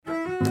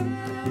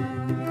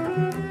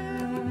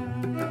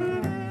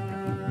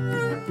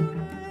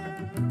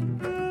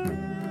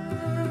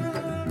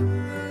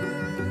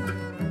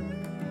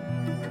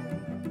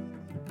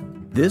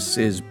This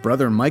is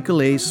Brother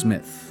Michael A.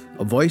 Smith,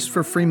 a voice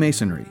for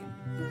Freemasonry,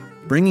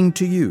 bringing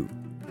to you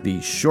the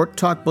Short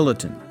Talk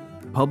Bulletin,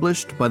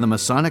 published by the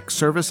Masonic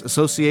Service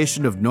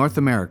Association of North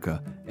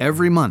America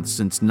every month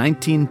since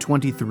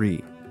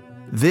 1923.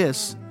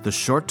 This, the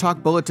Short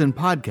Talk Bulletin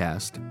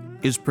Podcast,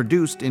 is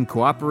produced in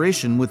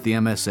cooperation with the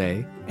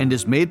MSA and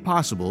is made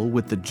possible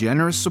with the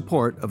generous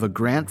support of a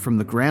grant from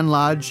the Grand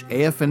Lodge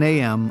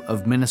AF&AM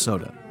of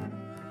Minnesota.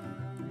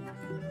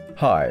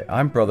 Hi,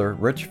 I'm Brother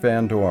Rich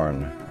Van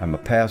Doren. I'm a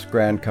past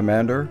Grand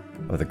Commander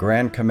of the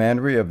Grand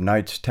Commandery of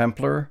Knights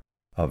Templar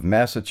of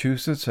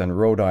Massachusetts and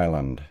Rhode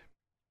Island.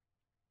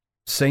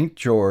 St.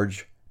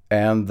 George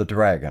and the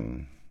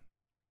Dragon.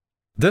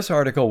 This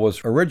article was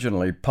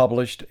originally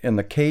published in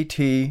the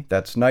KT,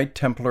 that's Knight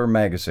Templar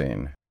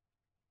magazine.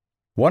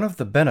 One of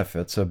the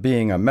benefits of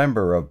being a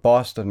member of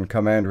Boston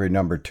Commandery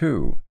No.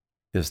 2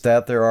 is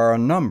that there are a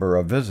number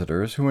of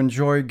visitors who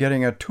enjoy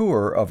getting a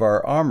tour of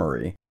our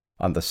armory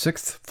on the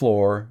 6th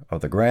floor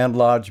of the Grand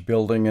Lodge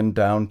building in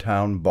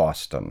downtown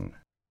Boston.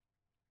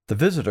 The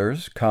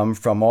visitors come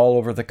from all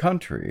over the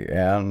country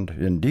and,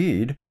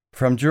 indeed,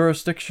 from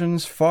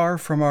jurisdictions far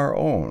from our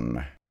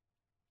own.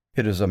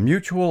 It is a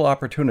mutual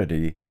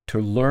opportunity to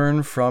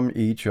learn from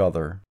each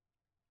other.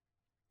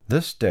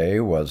 This day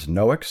was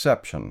no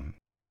exception.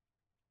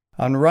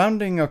 On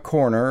rounding a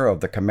corner of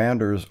the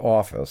commander's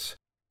office,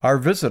 our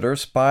visitor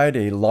spied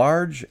a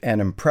large and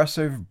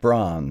impressive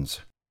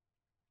bronze.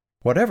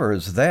 "Whatever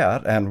is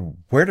that, and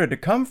where did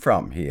it come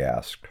from?" he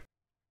asked.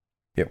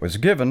 "It was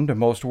given to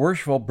Most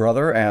Worshipful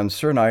Brother and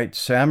Sir Knight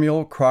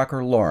Samuel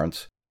Crocker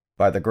Lawrence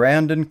by the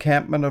Grand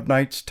Encampment of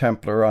Knights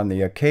Templar on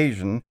the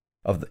occasion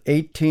of the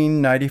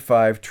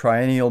 1895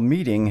 Triennial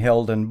Meeting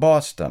held in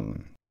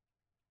Boston.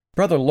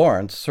 Brother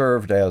Lawrence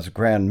served as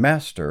Grand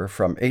Master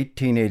from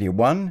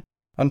 1881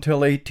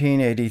 until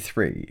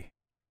 1883,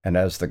 and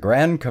as the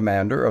Grand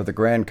Commander of the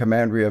Grand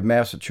Commandery of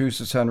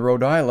Massachusetts and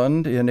Rhode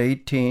Island in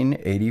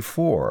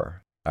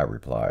 1884, I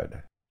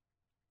replied.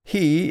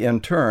 He,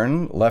 in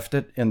turn, left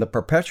it in the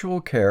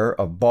perpetual care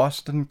of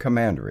Boston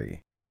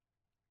Commandery.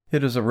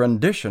 It is a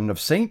rendition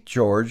of St.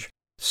 George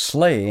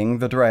slaying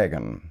the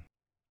dragon."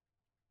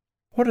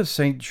 "What has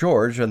St.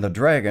 George and the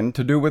dragon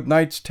to do with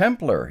Knights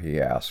Templar?" he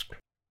asked.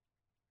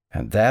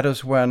 And that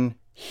is when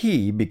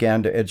he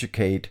began to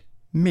educate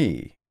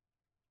me.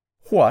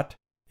 What,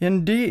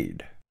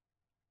 indeed?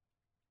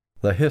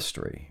 The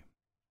history.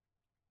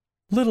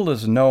 Little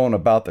is known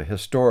about the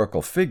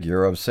historical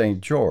figure of St.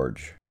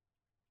 George.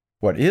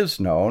 What is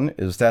known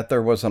is that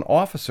there was an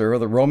officer of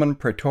the Roman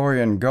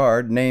Praetorian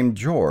Guard named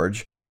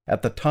George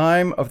at the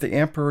time of the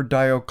Emperor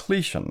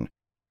Diocletian,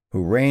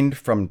 who reigned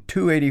from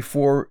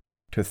 284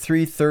 to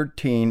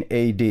 313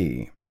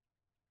 A.D.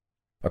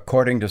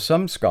 According to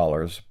some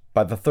scholars,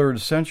 by the 3rd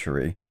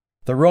century,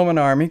 the Roman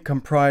army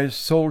comprised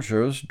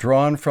soldiers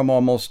drawn from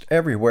almost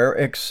everywhere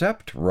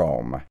except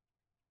Rome.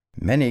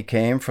 Many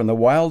came from the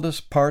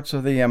wildest parts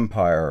of the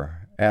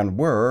empire, and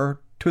were,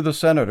 to the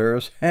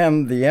senators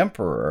and the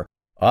emperor,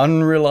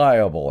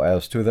 unreliable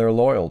as to their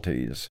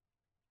loyalties.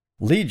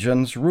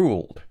 Legions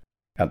ruled,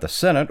 and the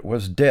Senate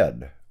was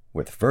dead,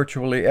 with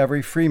virtually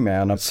every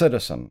freeman a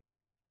citizen.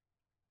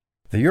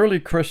 The early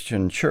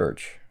Christian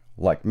Church,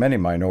 like many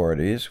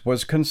minorities,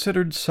 was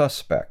considered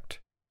suspect.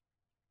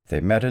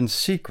 They met in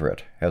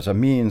secret as a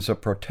means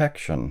of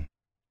protection.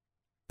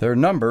 Their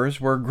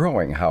numbers were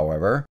growing,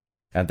 however,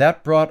 and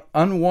that brought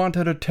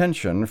unwanted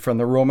attention from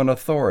the Roman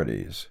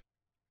authorities.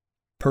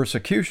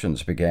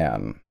 Persecutions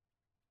began.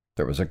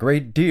 There was a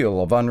great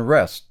deal of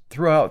unrest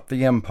throughout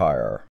the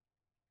empire.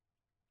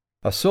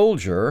 A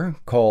soldier,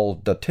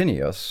 called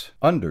Vatinius,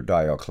 under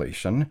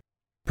Diocletian,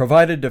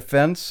 provided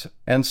defense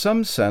and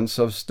some sense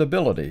of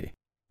stability,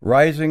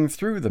 rising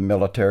through the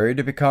military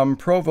to become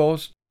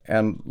provost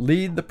and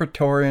lead the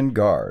Praetorian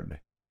Guard.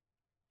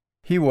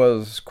 He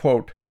was,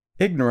 quote,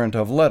 ignorant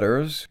of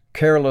letters,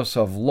 careless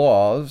of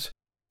laws,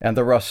 and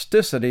the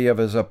rusticity of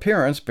his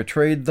appearance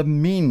betrayed the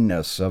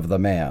meanness of the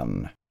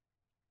man.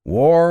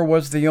 War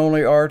was the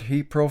only art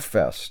he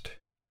professed.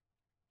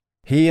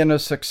 He and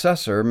his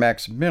successor,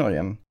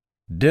 Maximilian,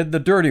 did the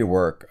dirty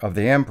work of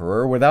the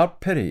emperor without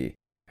pity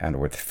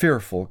and with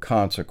fearful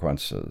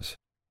consequences.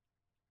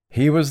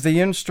 He was the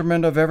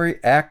instrument of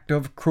every act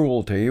of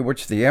cruelty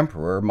which the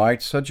emperor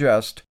might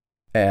suggest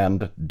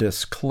and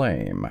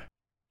disclaim."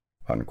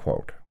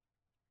 Unquote.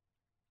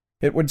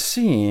 It would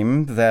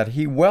seem that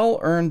he well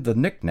earned the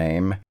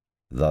nickname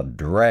the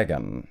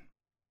Dragon.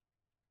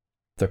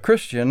 The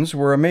Christians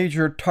were a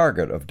major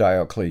target of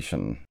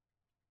Diocletian.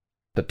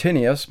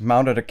 Vatinius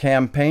mounted a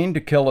campaign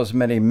to kill as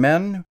many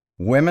men,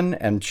 women,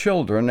 and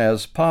children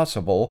as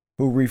possible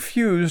who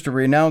refused to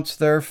renounce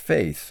their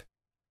faith.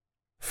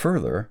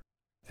 Further,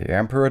 the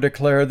emperor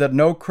declared that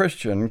no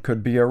Christian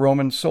could be a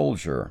Roman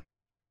soldier.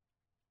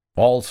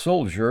 All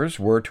soldiers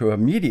were to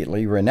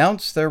immediately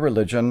renounce their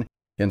religion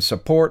in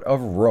support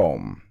of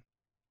Rome.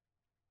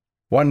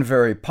 One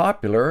very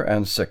popular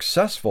and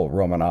successful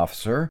Roman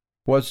officer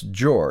was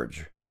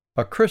George,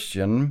 a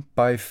Christian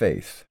by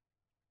faith.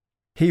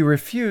 He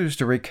refused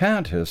to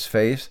recant his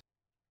faith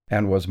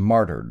and was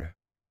martyred.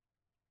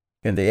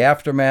 in the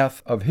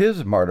aftermath of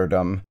his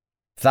martyrdom,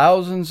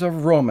 thousands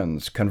of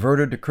Romans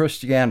converted to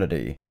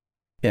Christianity,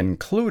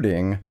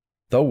 including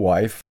the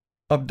wife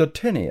of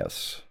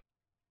Dotinius.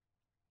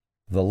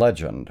 The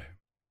legend.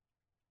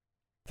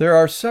 There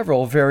are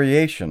several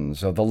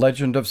variations of the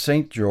legend of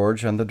St.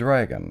 George and the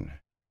Dragon.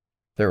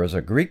 There is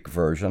a Greek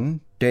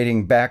version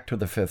dating back to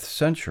the 5th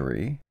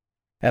century,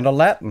 and a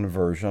Latin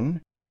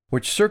version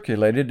which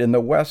circulated in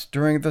the West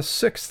during the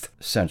 6th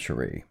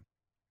century.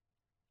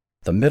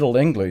 The Middle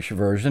English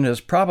version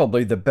is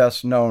probably the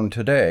best known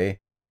today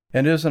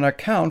and is an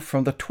account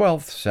from the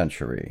 12th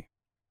century.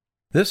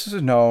 This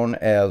is known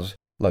as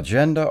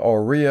Legenda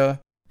Aurea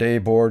de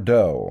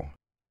Bordeaux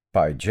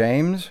by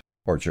James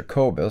or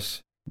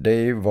Jacobus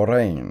de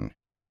Voraine,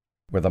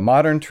 with a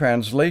modern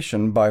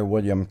translation by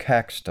William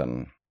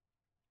Caxton.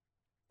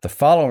 The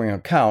following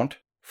account,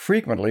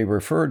 frequently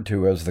referred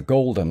to as the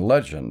Golden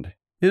Legend,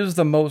 is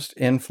the most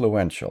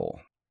influential.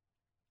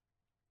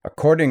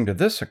 According to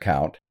this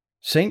account,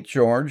 St.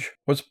 George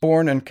was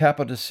born in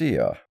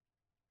Cappadocia.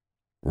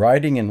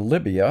 Riding in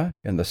Libya,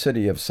 in the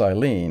city of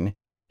Cyrene,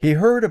 he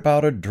heard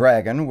about a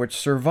dragon which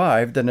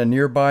survived in a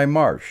nearby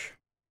marsh.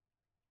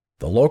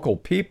 The local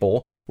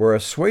people were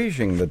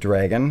assuaging the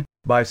dragon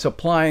by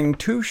supplying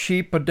 2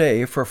 sheep a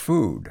day for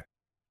food.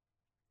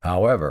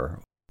 However,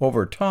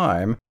 over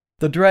time,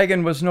 the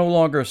dragon was no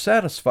longer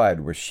satisfied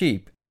with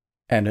sheep,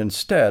 and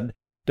instead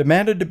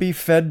demanded to be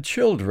fed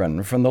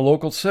children from the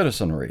local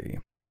citizenry.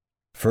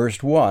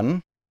 First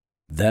 1,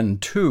 then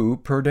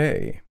 2 per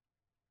day.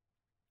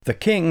 The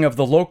king of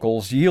the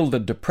locals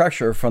yielded to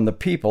pressure from the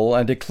people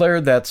and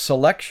declared that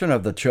selection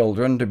of the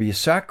children to be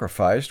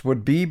sacrificed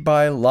would be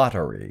by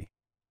lottery.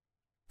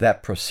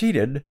 That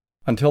proceeded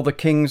until the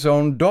king's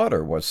own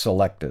daughter was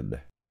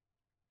selected.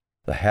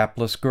 The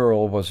hapless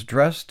girl was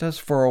dressed as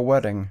for a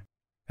wedding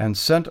and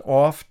sent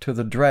off to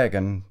the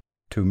dragon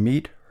to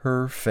meet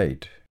her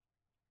fate.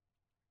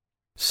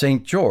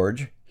 St.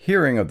 George,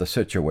 hearing of the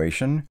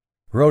situation,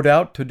 rode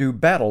out to do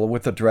battle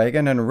with the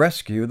dragon and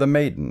rescue the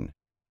maiden.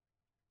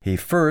 He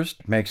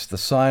first makes the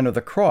sign of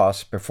the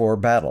cross before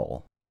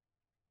battle.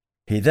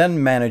 He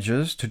then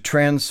manages to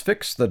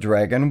transfix the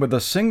dragon with a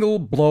single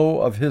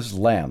blow of his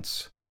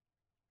lance.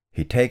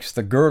 He takes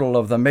the girdle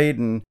of the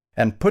maiden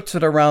and puts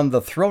it around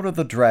the throat of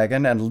the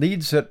dragon and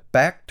leads it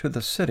back to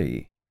the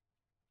city.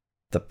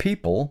 The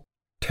people,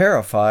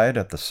 terrified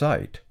at the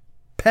sight,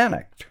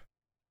 panicked.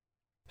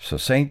 So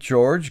St.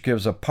 George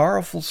gives a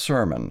powerful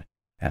sermon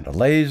and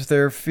allays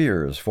their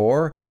fears,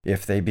 for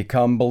if they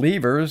become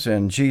believers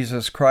in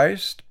Jesus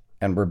Christ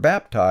and were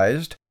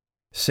baptized,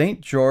 St.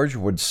 George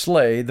would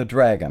slay the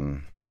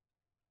dragon.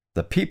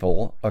 The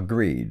people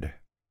agreed.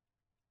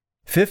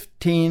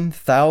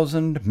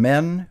 15,000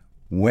 men,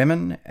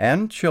 women,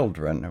 and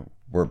children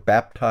were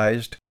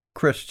baptized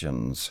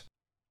Christians.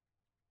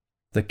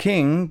 The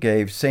king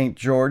gave St.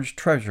 George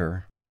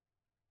treasure.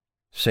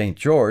 St.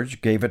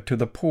 George gave it to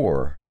the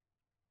poor.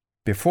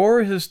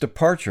 Before his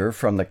departure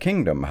from the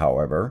kingdom,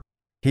 however,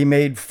 he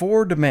made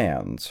 4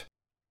 demands.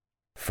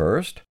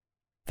 First,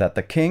 that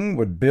the king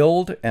would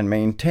build and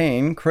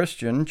maintain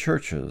Christian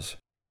churches.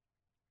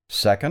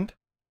 Second,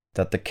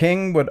 that the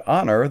king would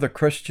honor the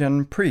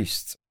Christian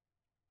priests.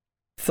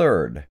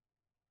 Third,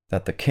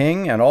 that the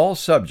king and all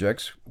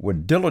subjects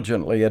would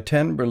diligently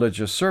attend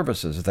religious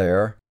services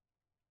there.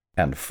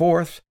 And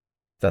fourth,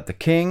 that the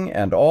king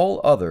and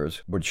all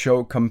others would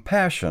show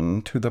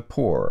compassion to the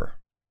poor.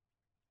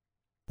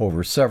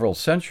 Over several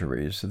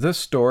centuries, this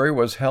story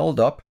was held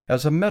up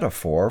as a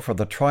metaphor for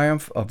the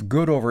triumph of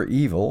good over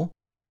evil,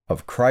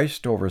 of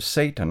Christ over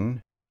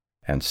Satan,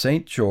 and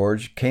St.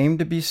 George came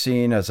to be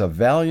seen as a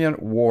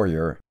valiant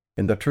warrior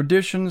in the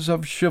traditions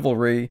of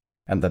chivalry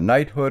and the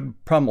knighthood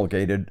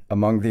promulgated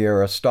among the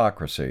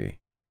aristocracy.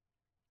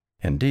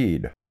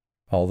 Indeed,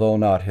 although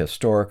not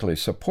historically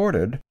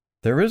supported,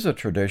 there is a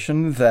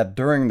tradition that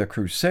during the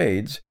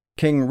Crusades,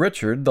 King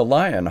Richard the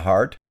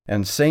Lionheart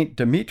and St.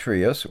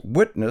 Demetrius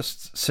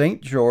witnessed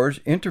St. George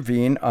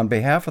intervene on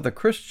behalf of the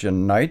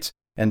Christian knights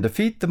and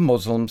defeat the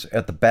Muslims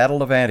at the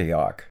Battle of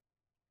Antioch.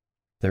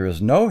 There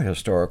is no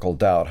historical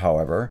doubt,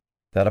 however,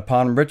 that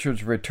upon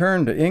Richard's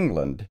return to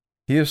England,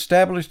 he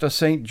established a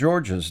St.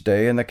 George's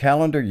Day in the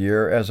calendar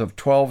year as of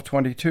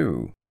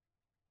 1222.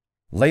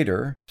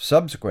 Later,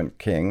 subsequent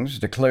kings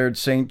declared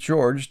St.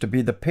 George to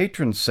be the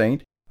patron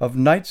saint of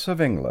Knights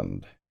of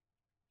England.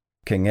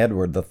 King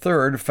Edward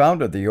III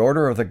founded the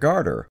Order of the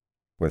Garter,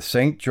 with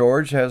St.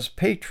 George as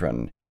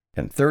patron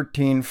in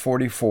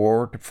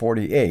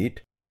 1344-48,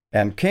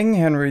 and King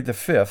Henry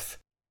V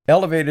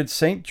elevated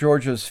St.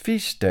 George's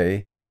feast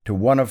day to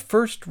one of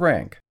first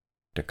rank,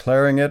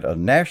 declaring it a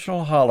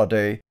national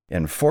holiday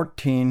in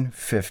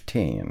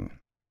 1415.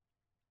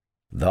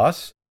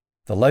 Thus,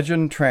 the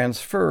legend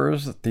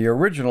transfers the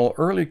original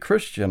early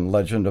Christian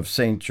legend of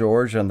St.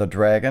 George and the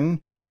Dragon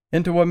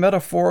into a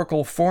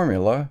metaphorical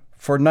formula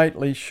for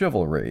knightly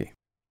chivalry.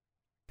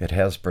 It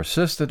has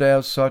persisted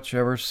as such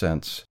ever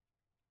since,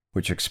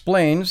 which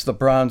explains the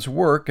bronze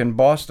work in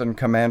Boston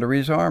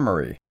Commandery's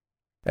armory,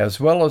 as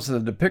well as the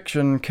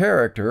depiction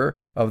character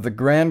of the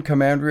Grand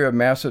Commandery of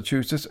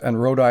Massachusetts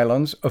and Rhode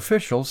Island's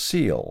official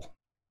seal.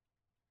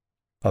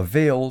 A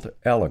veiled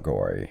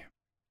allegory.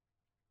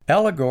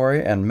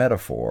 Allegory and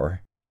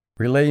metaphor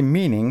relay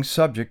meaning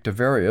subject to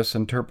various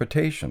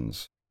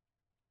interpretations.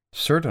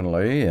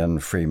 Certainly, in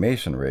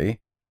Freemasonry,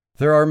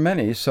 there are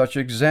many such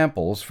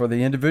examples for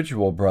the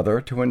individual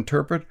brother to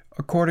interpret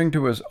according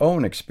to his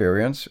own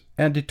experience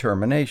and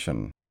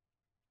determination.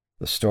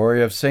 The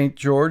story of St.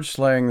 George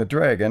slaying the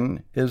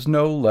dragon is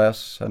no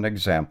less an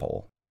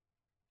example.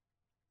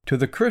 To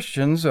the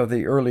Christians of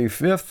the early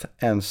 5th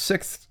and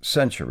 6th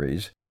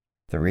centuries,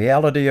 the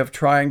reality of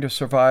trying to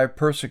survive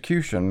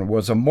persecution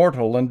was a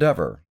mortal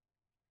endeavor.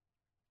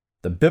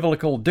 The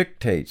biblical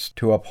dictates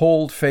to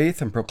uphold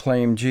faith and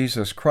proclaim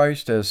Jesus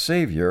Christ as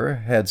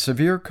Savior had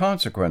severe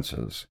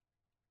consequences,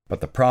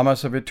 but the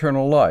promise of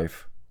eternal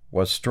life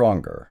was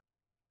stronger.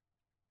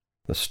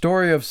 The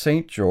story of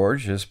St.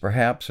 George is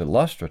perhaps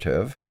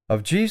illustrative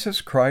of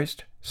Jesus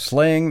Christ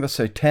slaying the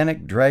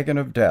satanic dragon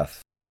of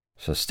death,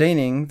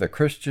 sustaining the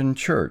Christian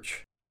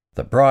Church,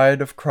 the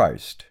bride of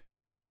Christ.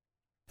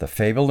 The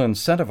fable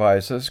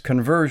incentivizes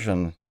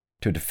conversion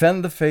to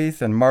defend the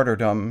faith and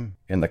martyrdom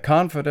in the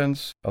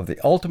confidence of the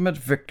ultimate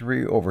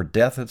victory over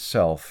death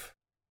itself.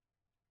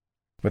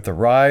 With the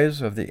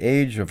rise of the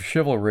age of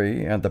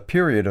chivalry and the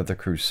period of the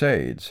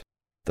Crusades,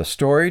 the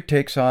story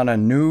takes on a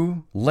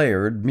new,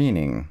 layered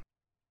meaning.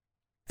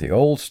 The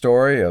old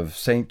story of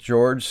St.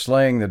 George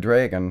slaying the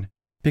dragon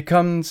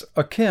becomes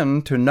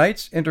akin to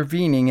knights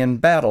intervening in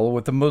battle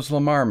with the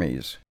Muslim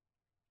armies.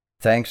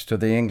 Thanks to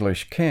the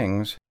English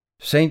kings,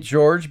 St.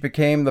 George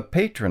became the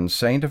patron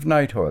saint of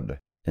knighthood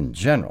in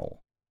general,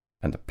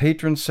 and the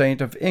patron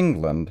saint of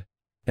England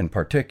in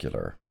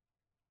particular.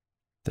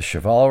 The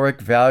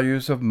chivalric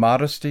values of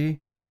modesty,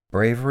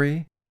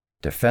 bravery,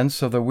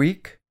 defense of the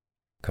weak,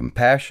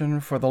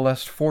 compassion for the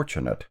less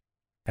fortunate,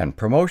 and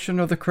promotion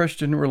of the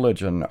Christian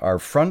religion are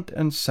front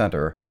and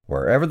center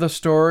wherever the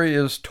story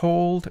is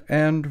told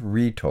and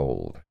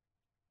retold.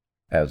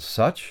 As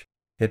such,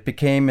 it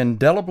became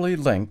indelibly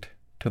linked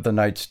to the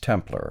Knights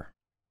Templar.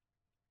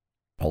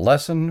 A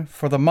lesson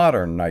for the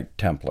modern Knight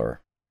Templar.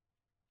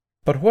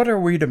 But what are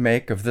we to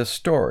make of this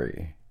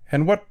story,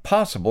 and what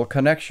possible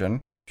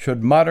connection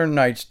should modern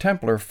Knights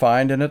Templar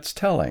find in its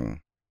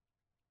telling?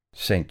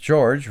 St.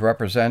 George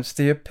represents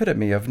the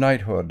epitome of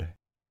knighthood.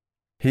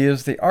 He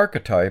is the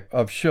archetype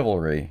of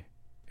chivalry,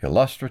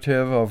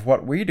 illustrative of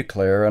what we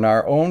declare in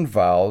our own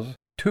vows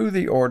to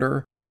the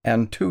order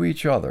and to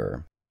each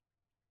other.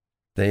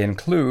 They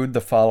include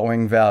the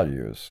following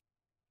values: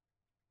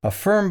 a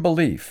firm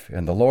belief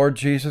in the Lord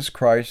Jesus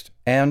Christ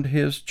and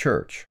His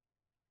Church,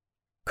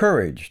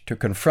 courage to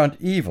confront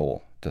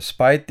evil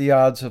despite the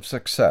odds of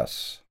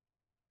success,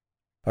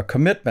 a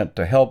commitment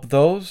to help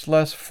those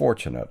less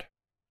fortunate,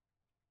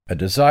 a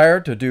desire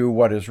to do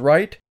what is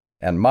right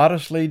and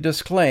modestly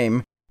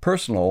disclaim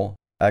personal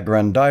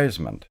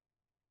aggrandizement,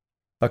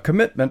 a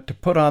commitment to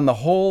put on the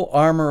whole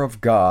armor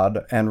of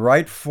God and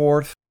ride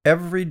forth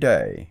every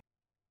day,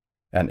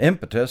 an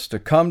impetus to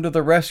come to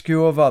the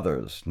rescue of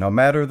others, no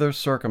matter their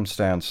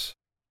circumstance,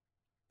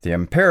 the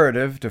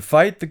imperative to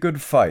fight the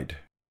good fight,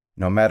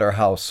 no matter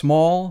how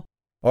small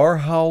or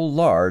how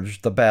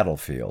large the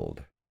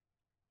battlefield.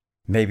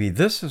 Maybe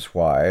this is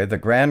why the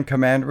Grand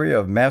Commandery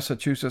of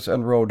Massachusetts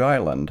and Rhode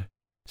Island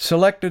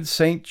selected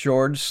St.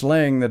 George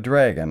slaying the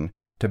dragon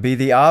to be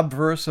the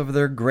obverse of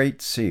their Great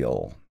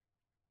Seal.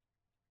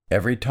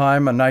 Every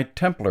time a Knight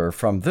Templar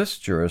from this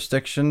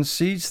jurisdiction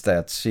sees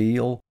that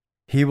seal,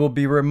 he will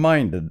be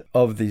reminded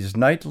of these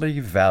knightly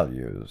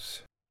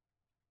values.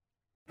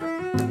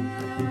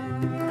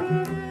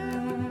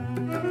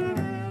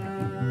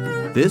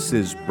 This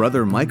is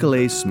Brother Michael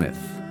A. Smith,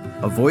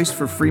 a voice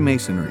for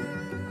Freemasonry.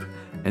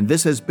 And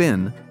this has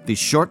been the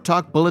Short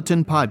Talk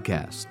Bulletin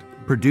Podcast,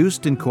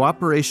 produced in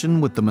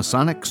cooperation with the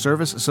Masonic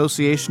Service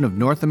Association of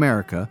North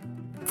America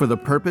for the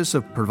purpose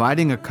of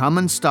providing a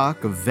common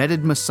stock of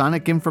vetted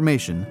Masonic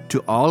information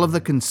to all of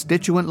the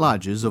constituent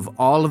lodges of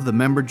all of the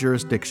member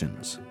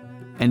jurisdictions,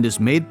 and is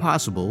made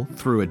possible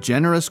through a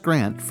generous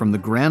grant from the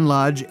Grand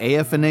Lodge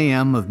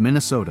AF&AM of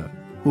Minnesota,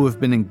 who have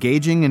been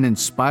engaging and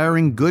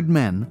inspiring good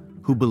men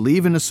who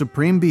believe in a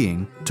supreme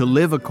being to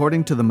live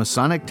according to the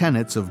Masonic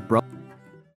tenets of